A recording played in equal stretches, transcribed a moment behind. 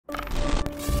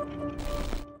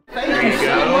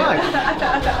much.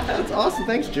 That's awesome.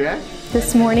 Thanks, Jack.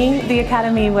 This morning, the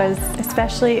Academy was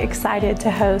especially excited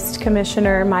to host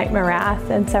Commissioner Mike Morath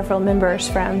and several members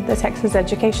from the Texas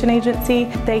Education Agency.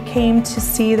 They came to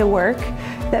see the work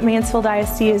that Mansfield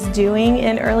ISD is doing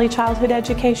in early childhood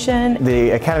education.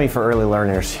 The Academy for Early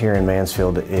Learners here in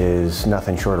Mansfield is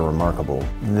nothing short of remarkable.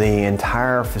 The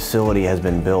entire facility has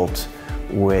been built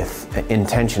with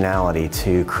intentionality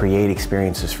to create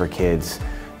experiences for kids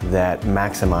that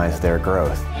maximize their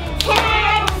growth.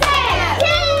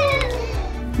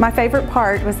 My favorite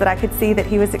part was that I could see that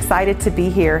he was excited to be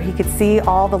here. He could see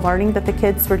all the learning that the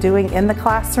kids were doing in the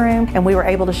classroom, and we were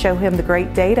able to show him the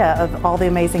great data of all the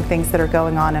amazing things that are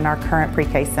going on in our current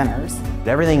pre-K centers.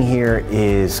 Everything here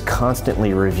is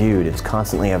constantly reviewed, it's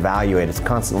constantly evaluated, it's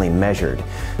constantly measured.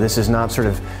 This is not sort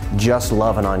of just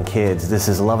loving on kids, this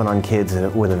is loving on kids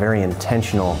with a very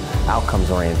intentional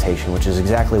outcomes orientation, which is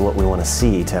exactly what we want to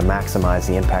see to maximize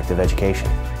the impact of education.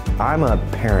 I'm a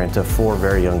parent of 4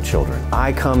 very young children.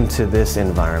 I come to this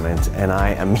environment and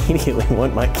I immediately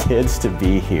want my kids to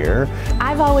be here.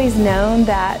 I've always known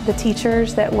that the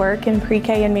teachers that work in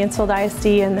pre-K in Mansfield ISD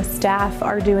and the staff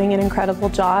are doing an incredible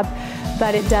job,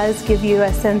 but it does give you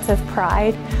a sense of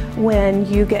pride when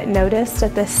you get noticed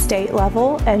at the state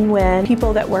level and when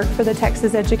people that work for the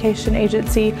Texas Education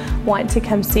Agency want to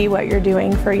come see what you're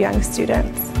doing for young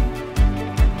students.